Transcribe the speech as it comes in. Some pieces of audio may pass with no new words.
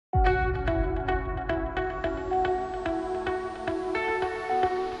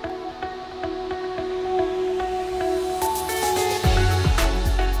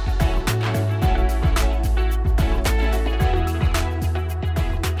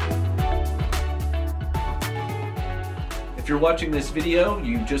you're watching this video,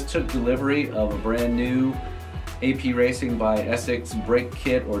 you just took delivery of a brand new AP Racing by Essex Brake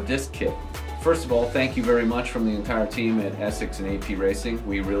Kit or Disc Kit. First of all, thank you very much from the entire team at Essex and AP Racing.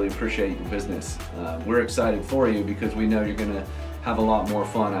 We really appreciate your business. We're excited for you because we know you're going to have a lot more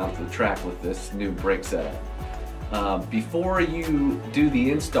fun out to the track with this new brake setup. Before you do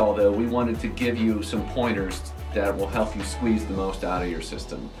the install though, we wanted to give you some pointers that will help you squeeze the most out of your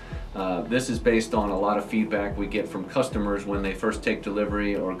system. This is based on a lot of feedback we get from customers when they first take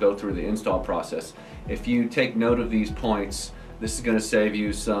delivery or go through the install process. If you take note of these points, this is going to save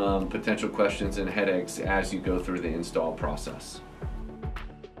you some potential questions and headaches as you go through the install process.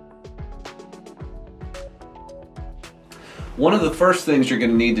 One of the first things you're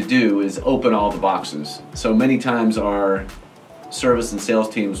going to need to do is open all the boxes. So many times our service and sales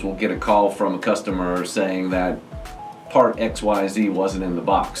teams will get a call from a customer saying that part XYZ wasn't in the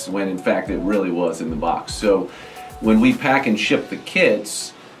box, when in fact it really was in the box. So when we pack and ship the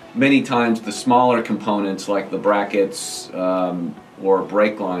kits, many times the smaller components like the brackets or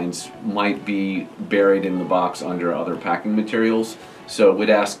brake lines might be buried in the box under other packing materials. So we'd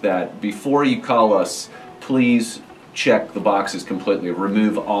ask that before you call us, please check the boxes completely.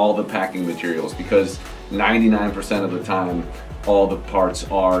 Remove all the packing materials, because 99% of the time all the parts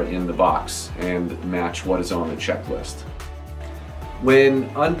are in the box and match what is on the checklist. When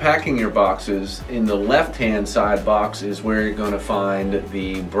unpacking your boxes, in the left-hand side box is where you're going to find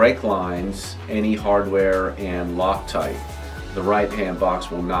the brake lines, any hardware, and Loctite. The right-hand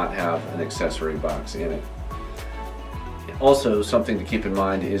box will not have an accessory box in it. Also, something to keep in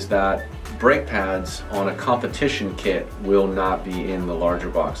mind is that brake pads on a competition kit will not be in the larger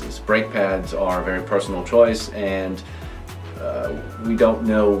boxes. Brake pads are a very personal choice, and we don't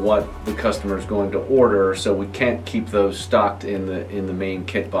know what the customer is going to order, so we can't keep those stocked in the main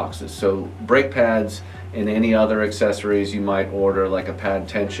kit boxes. So brake pads and any other accessories you might order, like a pad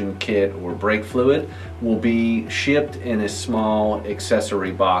tension kit or brake fluid, will be shipped in a small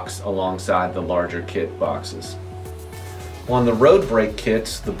accessory box alongside the larger kit boxes. On the road brake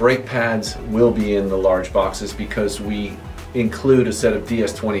kits, the brake pads will be in the large boxes because we include a set of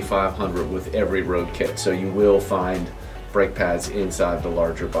DS2500 with every road kit, so you will find brake pads inside the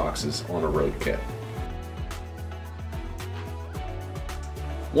larger boxes on a road kit.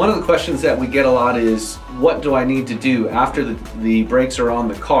 One of the questions that we get a lot is, what do I need to do after the brakes are on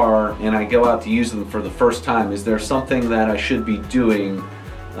the car and I go out to use them for the first time? Is there something that I should be doing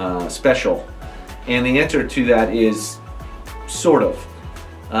special? And the answer to that is sort of.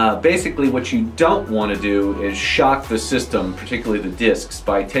 Basically what you don't want to do is shock the system, particularly the discs,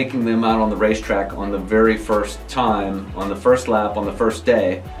 by taking them out on the racetrack on the very first time, on the first lap, on the first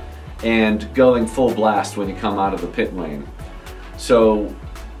day, and going full blast when you come out of the pit lane. So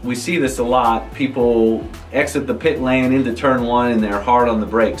we see this a lot. People exit the pit lane into turn one and they're hard on the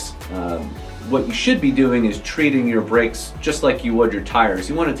brakes. What you should be doing is treating your brakes just like you would your tires.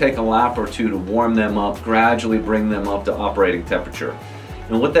 You want to take a lap or two to warm them up, gradually bring them up to operating temperature.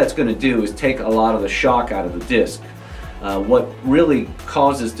 And what that's going to do is take a lot of the shock out of the disc. What really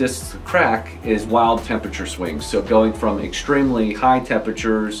causes discs to crack is wild temperature swings. So going from extremely high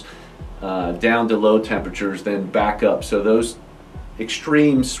temperatures down to low temperatures, then back up. So those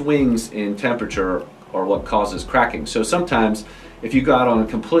extreme swings in temperature are what causes cracking. So sometimes if you got on a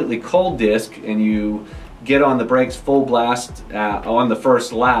completely cold disc and you get on the brakes full blast on the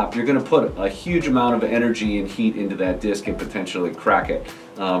first lap, you're going to put a huge amount of energy and heat into that disc and potentially crack it,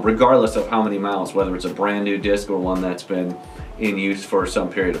 regardless of how many miles, whether it's a brand new disc or one that's been in use for some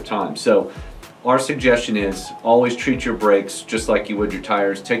period of time. So our suggestion is always treat your brakes just like you would your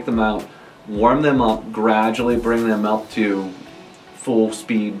tires. Take them out, warm them up, gradually bring them up to full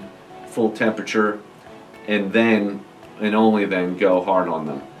speed, full temperature, and then and only then go hard on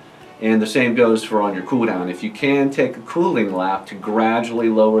them. And the same goes for on your cool down. If you can take a cooling lap to gradually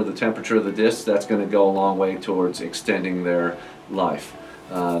lower the temperature of the discs, that's going to go a long way towards extending their life.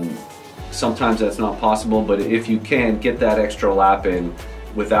 Sometimes that's not possible, but if you can, get that extra lap in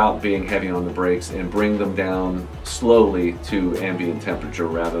without being heavy on the brakes and bring them down slowly to ambient temperature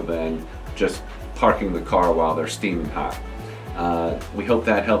rather than just parking the car while they're steaming hot. We hope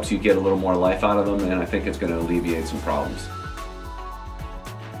that helps you get a little more life out of them, and I think it's going to alleviate some problems.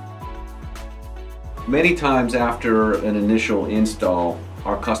 Many times after an initial install,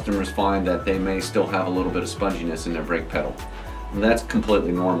 our customers find that they may still have a little bit of sponginess in their brake pedal. And that's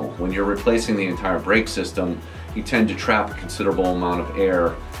completely normal. When you're replacing the entire brake system, you tend to trap a considerable amount of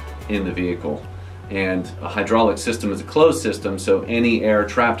air in the vehicle. And a hydraulic system is a closed system, so any air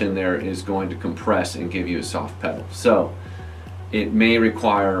trapped in there is going to compress and give you a soft pedal. So It may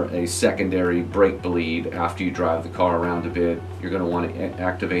require a secondary brake bleed after you drive the car around a bit. You're going to want to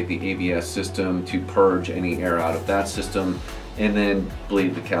activate the ABS system to purge any air out of that system, and then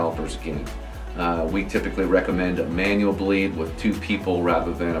bleed the calipers again. We typically recommend a manual bleed with 2 people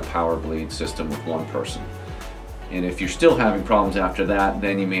rather than a power bleed system with 1 person. And if you're still having problems after that,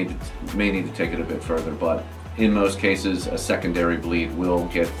 then you may need to take it a bit further, but in most cases a secondary bleed will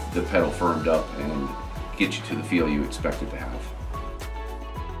get the pedal firmed up and get you to the feel you expect it to have.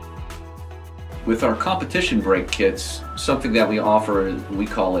 With our competition brake kits, something that we offer we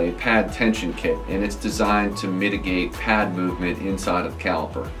call a pad tension kit, and it's designed to mitigate pad movement inside of the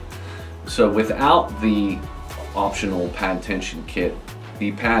caliper. So without the optional pad tension kit,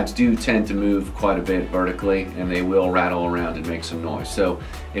 the pads do tend to move quite a bit vertically, and they will rattle around and make some noise. So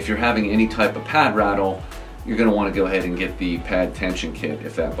if you're having any type of pad rattle, you're going to want to go ahead and get the pad tension kit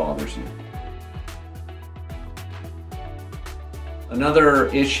if that bothers you. Another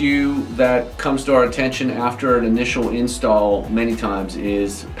issue that comes to our attention after an initial install many times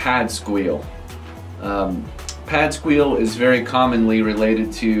is pad squeal. Pad squeal is very commonly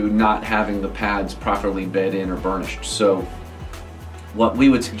related to not having the pads properly bed in or burnished. So what we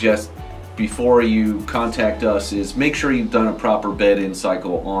would suggest before you contact us is make sure you've done a proper bed in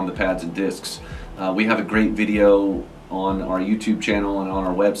cycle on the pads and discs. We have a great video on our YouTube channel and on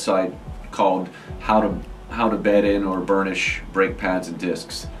our website called How to Bed in or Burnish Brake Pads and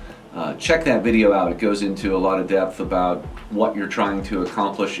Discs. Check that video out. It goes into a lot of depth about what you're trying to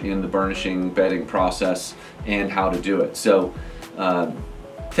accomplish in the burnishing bedding process and how to do it. So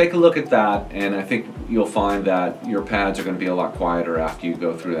take a look at that, and I think you'll find that your pads are going to be a lot quieter after you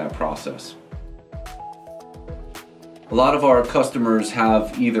go through that process. A lot of our customers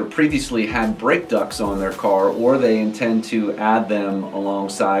have either previously had brake ducts on their car, or they intend to add them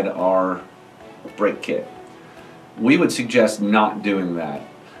alongside our brake kit. We would suggest not doing that.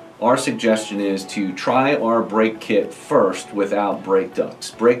 Our suggestion is to try our brake kit first without brake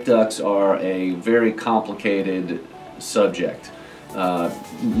ducts. Brake ducts are a very complicated subject.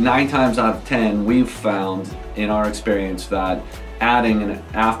 9 times out of 10 we've found in our experience that adding an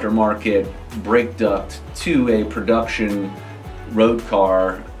aftermarket brake duct to a production road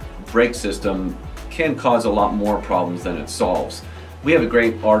car brake system can cause a lot more problems than it solves. We have a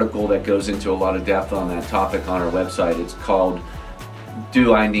great article that goes into a lot of depth on that topic on our website. It's called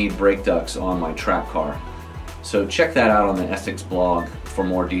 "Do I Need Brake Ducts on My Track Car?" So check that out on the Essex blog for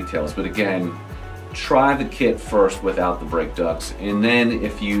more details. But again, try the kit first without the brake ducts, and then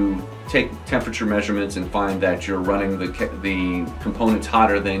if you take temperature measurements and find that you're running the components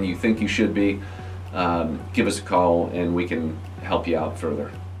hotter than you think you should be, give us a call and we can help you out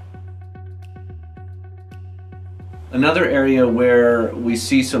further. Another area where we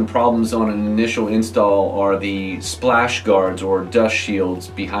see some problems on an initial install are the splash guards or dust shields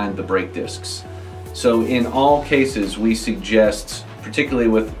behind the brake discs. So in all cases we suggest, particularly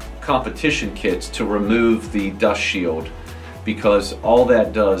with competition kits, to remove the dust shield, because all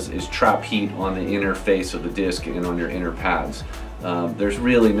that does is trap heat on the inner face of the disc and on your inner pads. There's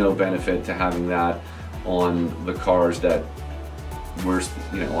really no benefit to having that on the cars that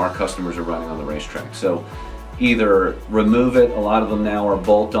our customers are running on the racetrack. So either remove it, a lot of them now are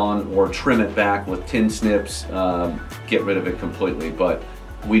bolt-on, or trim it back with tin snips, get rid of it completely. But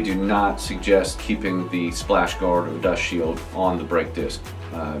we do not suggest keeping the splash guard or dust shield on the brake disc.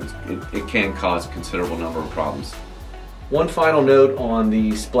 It can cause a considerable number of problems. One final note on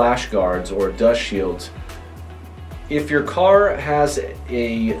the splash guards or dust shields. If your car has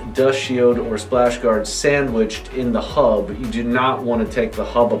a dust shield or splash guard sandwiched in the hub, you do not want to take the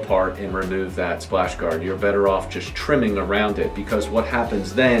hub apart and remove that splash guard. You're better off just trimming around it, because what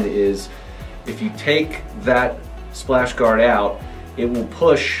happens then is if you take that splash guard out, it will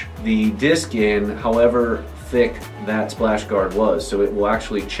push the disc in however thick that splash guard was. So it will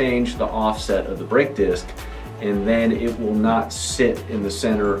actually change the offset of the brake disc, and then it will not sit in the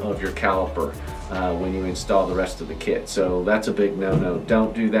center of your caliper when you install the rest of the kit. So that's a big no-no.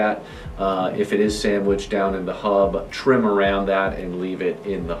 Don't do that. If it is sandwiched down in the hub, trim around that and leave it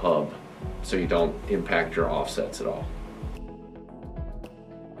in the hub so you don't impact your offsets at all.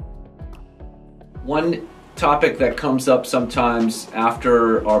 One topic that comes up sometimes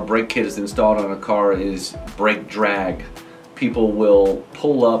after our brake kit is installed on a car is brake drag. People will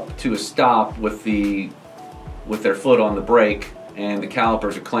pull up to a stop with their foot on the brake, and the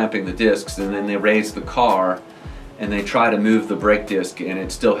calipers are clamping the discs, and then they raise the car and they try to move the brake disc, and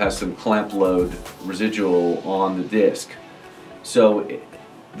it still has some clamp load residual on the disc. So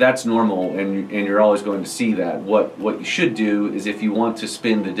that's normal, and you're always going to see that. What you should do is, if you want to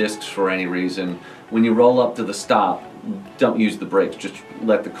spin the discs for any reason, when you roll up to the stop, don't use the brakes, just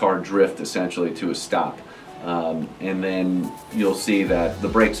let the car drift essentially to a stop. And then you'll see that the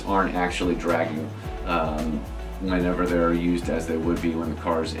brakes aren't actually dragging whenever they're used as they would be when the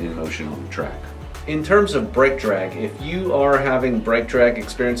car's in motion on the track. In terms of brake drag, if you are having brake drag,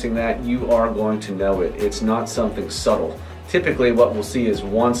 experiencing that, you are going to know it. It's not something subtle. Typically what we'll see is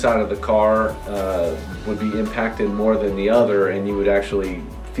one side of the car would be impacted more than the other, and you would actually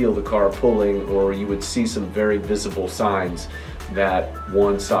feel the car pulling, or you would see some very visible signs that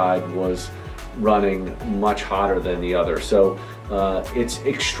one side was running much hotter than the other. So it's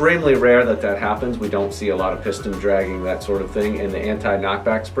extremely rare that that happens. We don't see a lot of piston dragging, that sort of thing, and the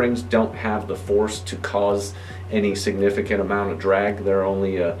anti-knockback springs don't have the force to cause any significant amount of drag. They're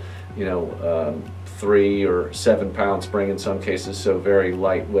only a 3 or 7 pound spring in some cases, so very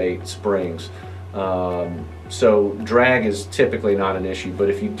lightweight springs. So drag is typically not an issue, but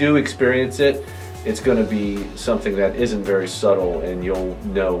if you do experience it, it's going to be something that isn't very subtle, and you'll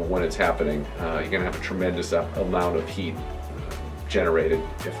know when it's happening. You're going to have a tremendous amount of heat generated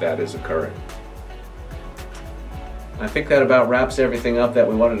if that is occurring. I think that about wraps everything up that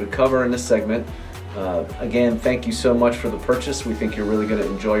we wanted to cover in this segment. Again, thank you so much for the purchase. We think you're really going to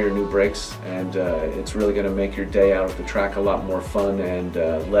enjoy your new brakes, and it's really going to make your day out at the track a lot more fun and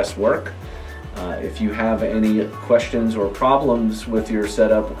less work. If you have any questions or problems with your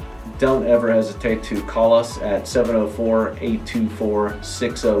setup, don't ever hesitate to call us at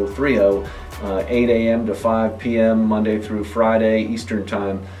 704-824-6030, 8 a.m. to 5 p.m. Monday through Friday Eastern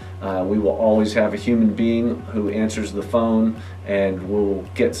Time. We will always have a human being who answers the phone, and we'll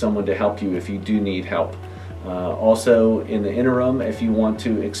get someone to help you if you do need help. Also, in the interim, if you want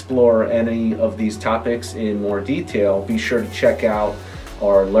to explore any of these topics in more detail, be sure to check out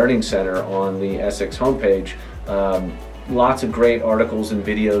our Learning Center on the Essex homepage. Lots of great articles and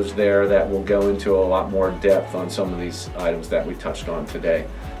videos there that will go into a lot more depth on some of these items that we touched on today.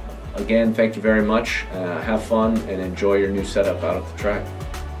 Again, thank you very much. Have fun and enjoy your new setup out at the track.